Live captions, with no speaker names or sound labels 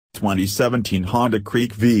2017 Honda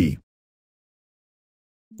Creek V.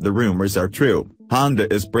 The rumors are true,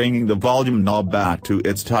 Honda is bringing the volume knob back to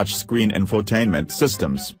its touchscreen infotainment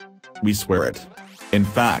systems. We swear it. In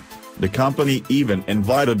fact, the company even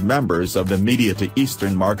invited members of the media to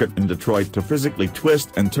Eastern Market in Detroit to physically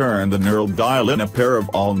twist and turn the knurled dial in a pair of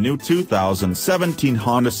all-new 2017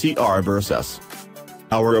 Honda CR Versas.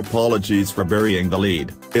 Our apologies for burying the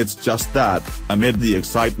lead, it's just that, amid the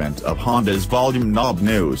excitement of Honda's volume knob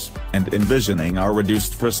news, and envisioning our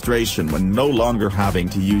reduced frustration when no longer having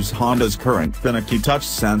to use Honda's current finicky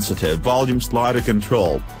touch-sensitive volume slider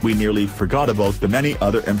control, we nearly forgot about the many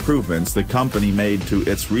other improvements the company made to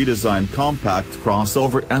its redesigned compact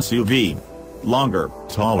crossover SUV. Longer,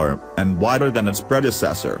 taller, and wider than its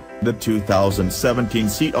predecessor, the 2017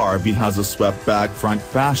 CR-V has a swept-back front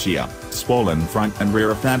fascia, swollen front and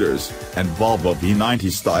rear fenders, and Volvo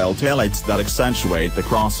V90-style taillights that accentuate the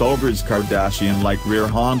crossover's Kardashian-like rear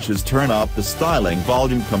haunches. Turn up the styling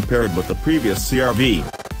volume compared with the previous CR-V.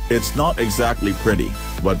 It's not exactly pretty,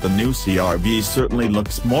 but the new CR-V certainly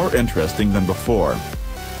looks more interesting than before.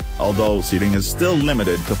 Although seating is still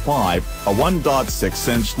limited to 5, a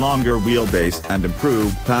 1.6-inch longer wheelbase and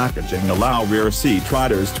improved packaging allow rear seat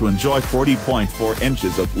riders to enjoy 40.4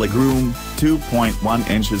 inches of legroom, 2.1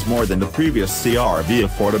 inches more than the previous CR-V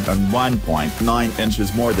afforded and 1.9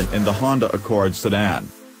 inches more than in the Honda Accord sedan.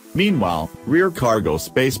 Meanwhile, rear cargo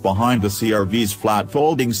space behind the CR-V's flat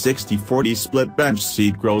folding 60/40 split bench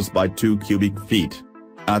seat grows by 2 cubic feet.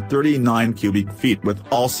 At 39 cubic feet with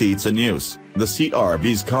all seats in use, the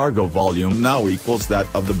CR-V's cargo volume now equals that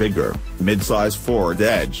of the bigger, mid-size Ford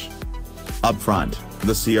Edge. Up front,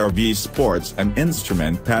 the CR-V sports an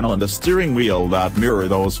instrument panel and a steering wheel that mirror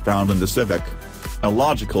those found in the Civic. A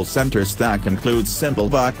logical center stack includes simple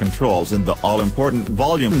back controls and the all-important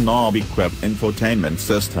volume knob-equipped infotainment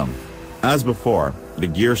system. As before, the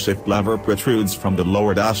gearshift lever protrudes from the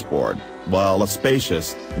lower dashboard, while a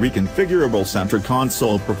spacious, reconfigurable center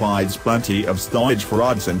console provides plenty of storage for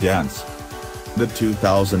odds and ends. The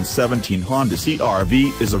 2017 Honda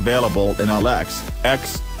CR-V is available in LX,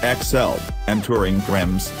 X, XL, and Touring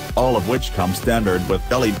trims, all of which come standard with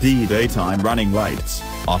LED daytime running lights,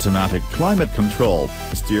 automatic climate control,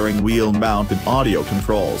 steering wheel mounted audio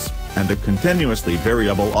controls, and a continuously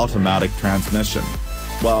variable automatic transmission.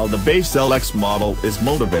 While the base LX model is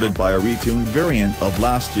motivated by a retuned variant of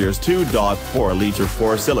last year's 2.4-liter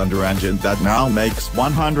four-cylinder engine that now makes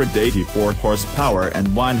 184 horsepower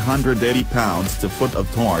and 180 pounds-to-foot of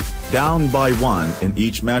torque, down by 1 in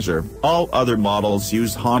each measure, all other models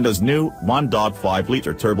use Honda's new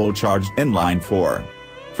 1.5-liter turbocharged inline-4.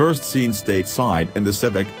 First seen stateside in the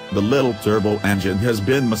Civic, the little turbo engine has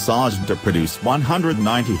been massaged to produce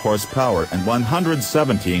 190 horsepower and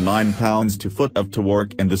 179 pounds-to-foot of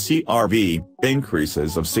torque in the CR-V,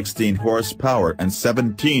 increases of 16 horsepower and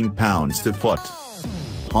 17 pounds-to-foot.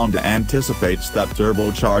 Honda anticipates that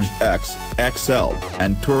turbocharged X, XL,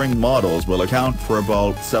 and Touring models will account for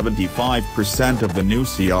about 75% of the new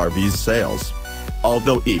CR-V's sales.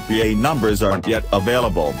 Although EPA numbers aren't yet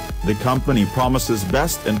available, the company promises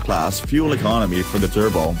best-in-class fuel economy for the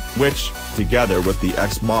turbo, which, together with the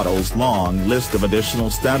X model's long list of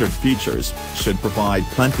additional standard features, should provide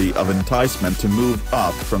plenty of enticement to move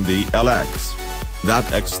up from the LX.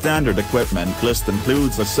 That X standard equipment list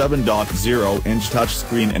includes a 7.0-inch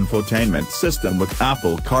touchscreen infotainment system with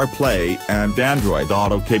Apple CarPlay and Android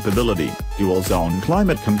Auto capability, dual-zone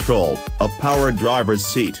climate control, a power driver's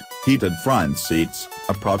seat, heated front seats,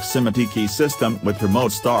 a proximity key system with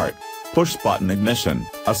remote start, push-button ignition,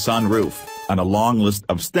 a sunroof, and a long list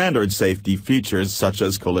of standard safety features such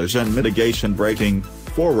as collision mitigation braking,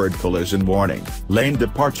 forward collision warning, lane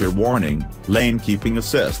departure warning, lane keeping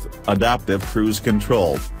assist, adaptive cruise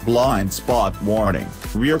control, blind spot warning,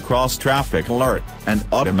 rear cross traffic alert, and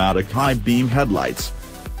automatic high beam headlights.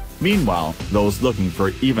 Meanwhile, those looking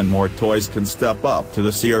for even more toys can step up to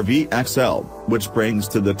the CR-V XL, which brings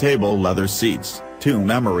to the table leather seats, 2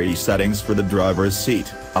 memory settings for the driver's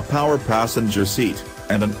seat, a power passenger seat,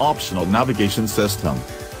 and an optional navigation system.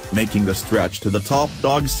 Making the stretch to the top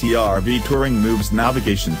dog, CR-V Touring moves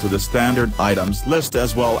navigation to the standard items list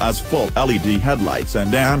as well as full LED headlights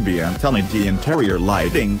and ambient LED interior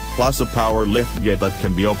lighting, plus a power liftgate that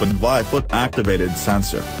can be opened via foot-activated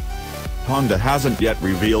sensor. Honda hasn't yet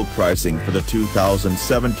revealed pricing for the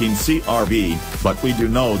 2017 CR-V, but we do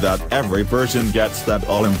know that every version gets that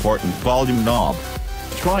all-important volume knob.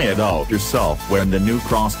 Try it out yourself when the new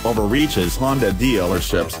crossover reaches Honda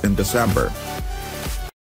dealerships in December.